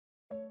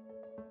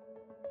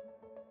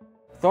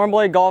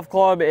Thornblade Golf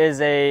Club is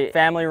a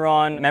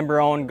family-run,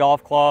 member-owned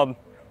golf club.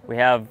 We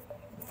have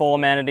full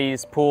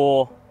amenities,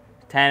 pool,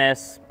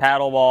 tennis,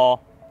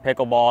 paddleball,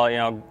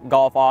 pickleball,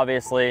 golf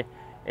obviously.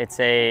 It's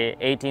a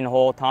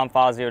 18-hole Tom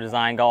Fazio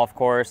design golf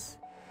course.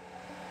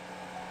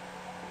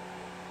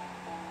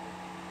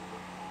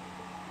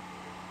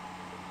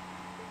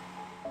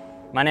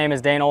 My name is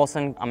Dane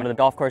Olsen. I'm the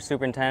golf course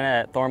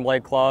superintendent at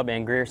Thornblade Club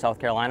in Greer, South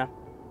Carolina.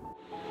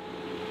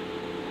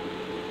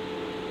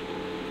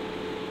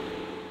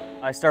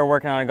 I started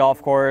working on a golf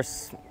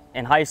course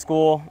in high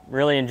school,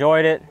 really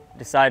enjoyed it,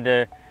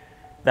 decided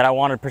that I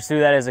wanted to pursue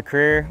that as a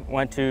career.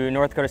 Went to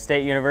North Dakota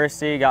State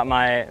University, got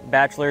my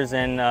bachelor's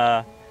in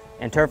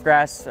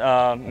turfgrass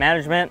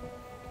management,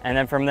 and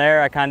then from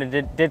there I kind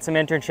of did some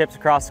internships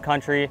across the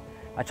country.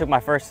 I took my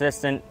first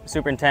assistant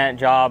superintendent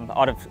job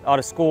out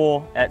of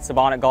school at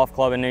Sabonic Golf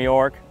Club in New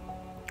York.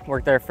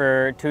 Worked there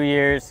for 2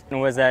 years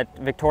and was at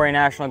Victoria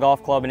National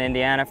Golf Club in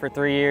Indiana for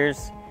 3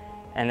 years.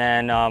 And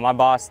then my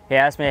boss, he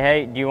asked me,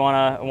 hey, do you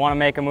want to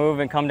make a move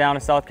and come down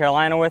to South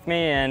Carolina with me?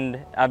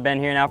 And I've been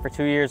here now for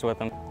 2 years with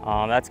him.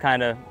 That's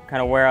kind of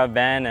where I've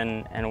been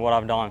and what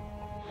I've done.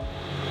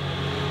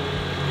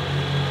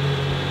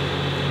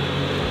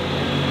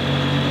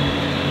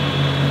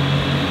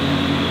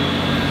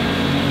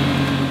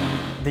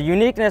 The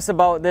uniqueness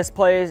about this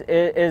place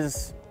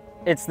is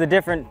it's the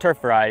different turf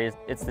varieties.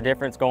 It's the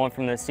difference going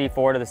from the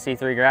C4 to the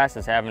C3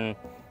 grasses, having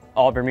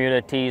all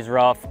Bermuda, tees,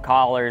 rough,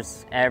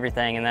 collars,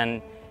 everything, and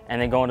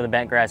then going to the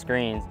bent grass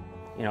greens.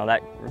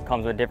 That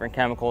comes with different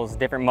chemicals,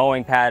 different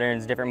mowing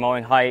patterns, different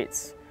mowing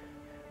heights.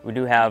 We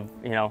do have,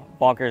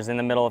 bunkers in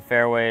the middle of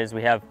fairways.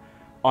 We have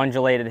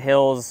undulated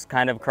hills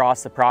kind of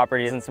across the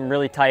properties and some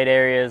really tight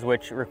areas,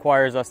 which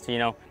requires us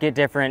to, get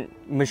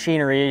different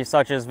machinery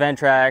such as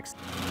Ventracs.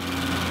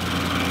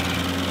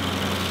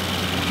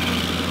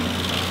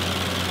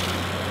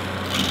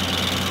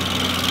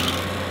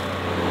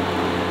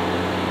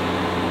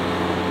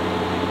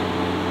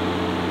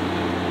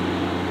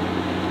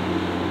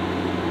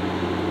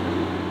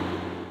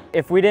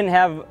 If we didn't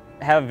have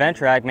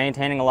Ventrac,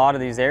 maintaining a lot of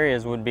these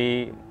areas would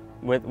be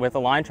with a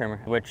line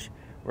trimmer, which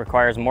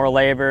requires more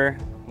labor,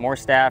 more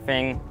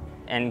staffing,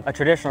 and a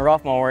traditional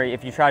rough mower,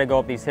 if you try to go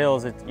up these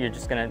hills, you're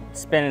just going to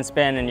spin and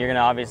spin, and you're going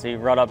to obviously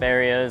rut up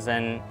areas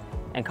and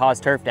cause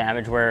turf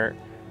damage, where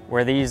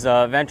these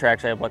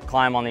Ventracs are able to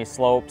climb on these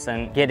slopes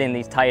and get in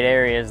these tight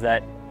areas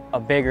that a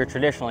bigger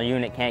traditional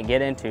unit can't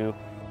get into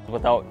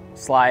without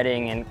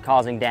sliding and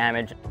causing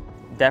damage.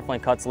 Definitely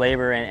cuts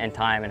labor and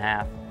time in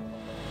half.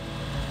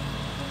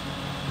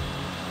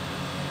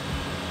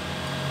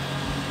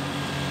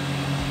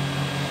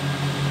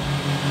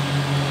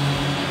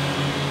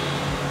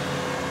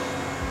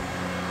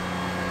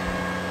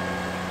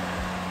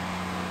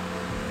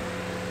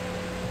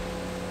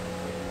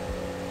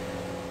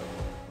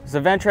 So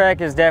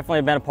Ventrac has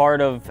definitely been a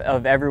part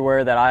of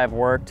everywhere that I have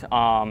worked.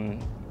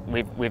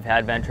 We've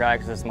had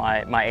Ventracs. This is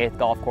my 8th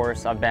golf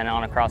course I've been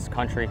on across the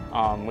country.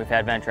 We've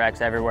had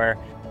Ventracs everywhere.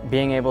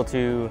 Being able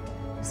to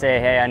say,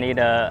 hey, I need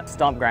a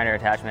stump grinder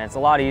attachment, it's a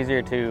lot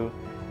easier to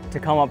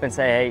come up and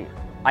say, hey,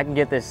 I can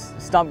get this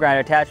stump grinder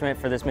attachment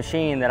for this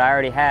machine that I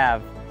already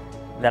have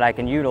that I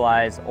can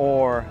utilize,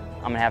 or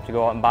I'm gonna have to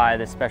go out and buy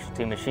this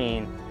specialty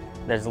machine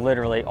that's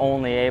literally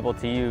only able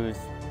to use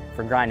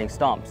for grinding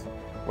stumps.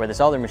 Where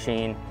this other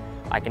machine,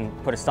 I can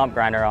put a stump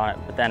grinder on it,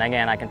 but then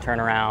again, I can turn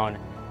around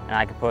and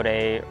I can put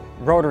a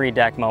rotary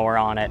deck mower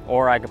on it,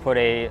 or I could put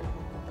a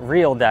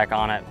reel deck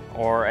on it,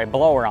 or a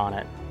blower on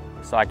it.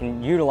 So I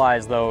can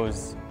utilize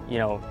those,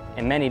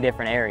 in many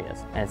different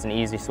areas, and it's an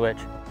easy switch.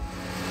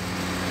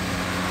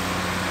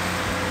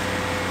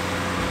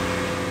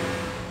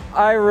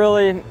 I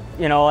really,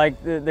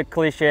 like the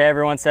cliche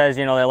everyone says,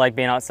 they like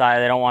being outside,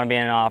 they don't want to be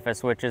in an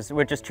office, which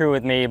is true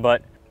with me,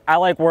 but I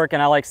like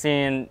working, I like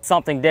seeing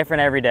something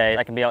different every day.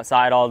 I can be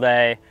outside all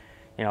day.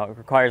 It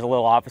requires a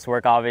little office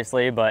work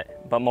obviously,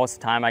 but most of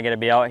the time I get to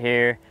be out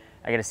here,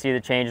 I get to see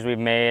the changes we've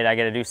made, I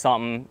get to do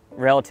something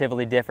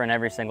relatively different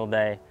every single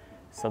day.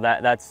 So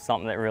that's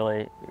something that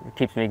really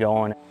keeps me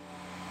going.